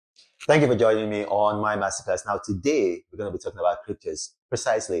Thank you for joining me on my masterclass. Now, today we're going to be talking about cryptos.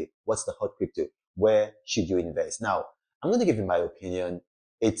 Precisely, what's the hot crypto? Where should you invest? Now, I'm going to give you my opinion.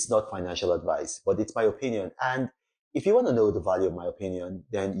 It's not financial advice, but it's my opinion. And if you want to know the value of my opinion,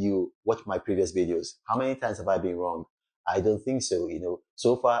 then you watch my previous videos. How many times have I been wrong? I don't think so.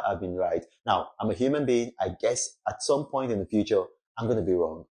 So far I've been right. Now, I'm a human being. I guess at some point in the future, I'm going to be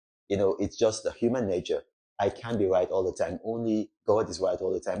wrong. It's just the human nature. I can't be right all the time. Only God is right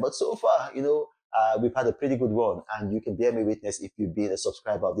all the time. But so far, we've had a pretty good run, and you can bear me witness if you've been a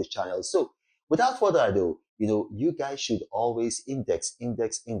subscriber of this channel. So without further ado, you guys should always index.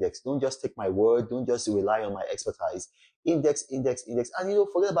 Don't just take my word. Don't just rely on my expertise. Index. And,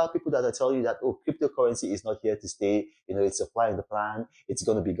 forget about people that are telling you that, oh, cryptocurrency is not here to stay. It's a fly in the pan. It's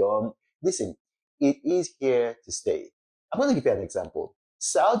going to be gone. Listen, it is here to stay. I'm going to give you an example.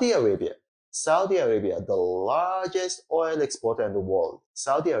 Saudi Arabia, the largest oil exporter in the world,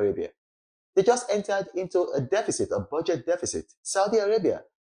 Saudi Arabia, they just entered into a budget deficit. Saudi Arabia.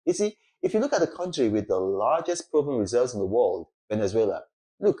 You see, if you look at the country with the largest proven reserves in the world, Venezuela,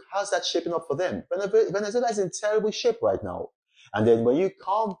 look, how's that shaping up for them? Venezuela is in terrible shape right now. And then when you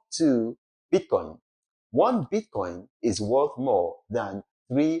come to Bitcoin, one Bitcoin is worth more than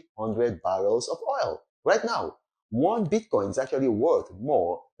 300 barrels of oil right now. One Bitcoin is actually worth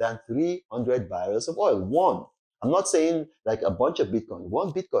more than 300 barrels of oil. One. I'm not saying like a bunch of Bitcoin.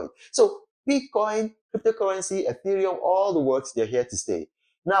 One Bitcoin. So Bitcoin, cryptocurrency, Ethereum, all the works, they're here to stay.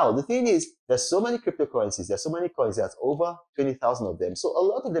 Now, the thing is, there's so many cryptocurrencies. There's so many coins. There's over 20,000 of them. So a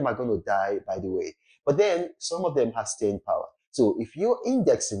lot of them are going to die, by the way. But then some of them have staying power. So if you're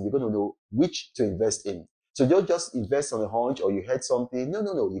indexing, you're going to know which to invest in. So don't just invest on a hunch or you heard something. No.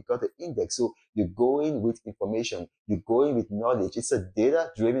 You got the index. So you're going with information. You're going with knowledge. It's a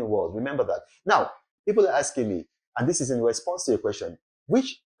data-driven world. Remember that. Now, people are asking me, and this is in response to your question,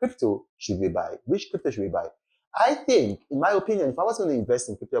 which crypto should we buy? Which crypto should we buy? I think, in my opinion, if I was going to invest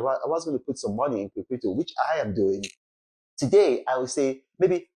in crypto, I was going to put some money into crypto, which I am doing. Today, I would say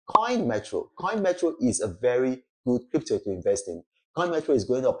maybe CoinMetro. CoinMetro is a very good crypto to invest in. CoinMetro is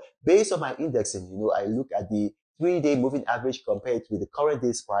going up. Based on my indexing, I look at the 3-day moving average compared with the current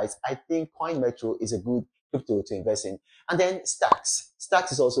day's price. I think CoinMetro is a good crypto to invest in. And then Stacks.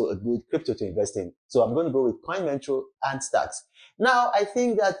 Stacks is also a good crypto to invest in. So I'm going to go with CoinMetro and Stacks. Now, I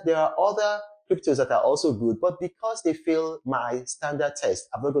think that there are other cryptos that are also good, but because they fail my standard test,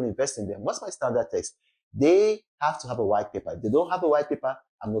 I'm not going to invest in them. What's my standard test? They have to have a white paper. If they don't have a white paper,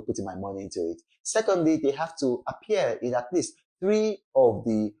 I'm not putting my money into it. Secondly, they have to appear in at least 3 of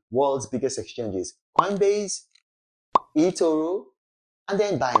the world's biggest exchanges: Coinbase, eToro, and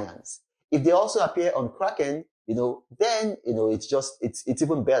then Binance. If they also appear on Kraken, then, it's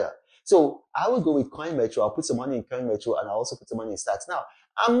even better. So I will go with CoinMetro. I'll put some money in CoinMetro and I'll also put some money in Stacks. Now,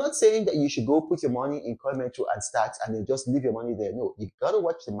 I'm not saying that you should go put your money in CoinMetro and Stacks and then just leave your money there. No, you got to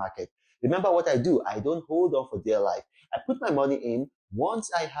watch the market. Remember what I do. I don't hold on for dear life. I put my money in.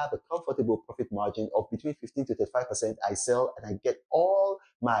 Once I have a comfortable profit margin of between 15 to 35%, I sell and I get all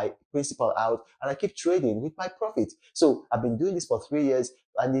my principal out and I keep trading with my profit. So I've been doing this for 3 years,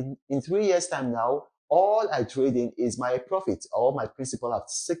 and in 3 years time now, all I trade in is my profit. All my principal, I've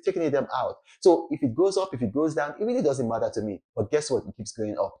taken them out. So if it goes up, if it goes down, it really doesn't matter to me. But guess what? It keeps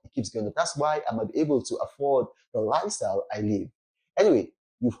going up. It keeps going up. That's why I'm able to afford the lifestyle I live. Anyway,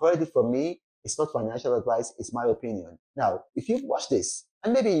 you've heard it from me. It's not financial advice. It's my opinion. Now, if you've watched this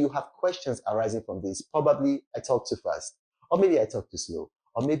and maybe you have questions arising from this, probably I talk too fast, or maybe I talk too slow,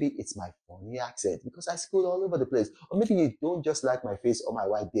 or maybe it's my funny accent because I school all over the place, or maybe you don't just like my face or my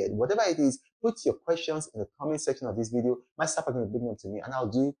white beard. Whatever it is, put your questions in the comment section of this video. My staff are going to bring them to me and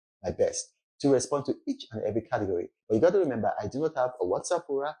I'll do my best to respond to each and every category. But you got to remember, I do not have a WhatsApp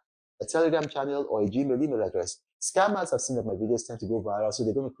aura, a Telegram channel, or a Gmail email address. Scammers have seen that my videos tend to go viral, so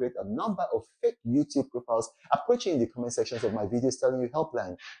they're going to create a number of fake YouTube profiles approaching in the comment sections of my videos, telling you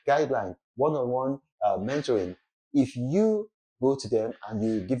helpline, guideline, one-on-one mentoring. If you go to them and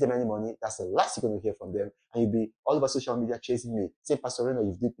you give them any money, that's the last you're going to hear from them. And you'll be all over social media chasing me, saying, Pastor Reno,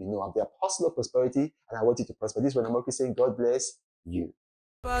 you've duped me. No, I'm the apostle of prosperity and I want you to prosper. This is when I'm okay saying, God bless you.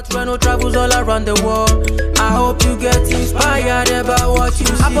 But Reno travels all around the world. I hope you get inspired about what you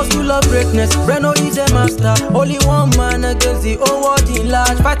see. Apostle of greatness, Reno is a master. Only one man against the whole world in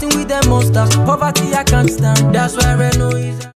large. Fighting with the monsters, poverty I can't stand. That's why Reno is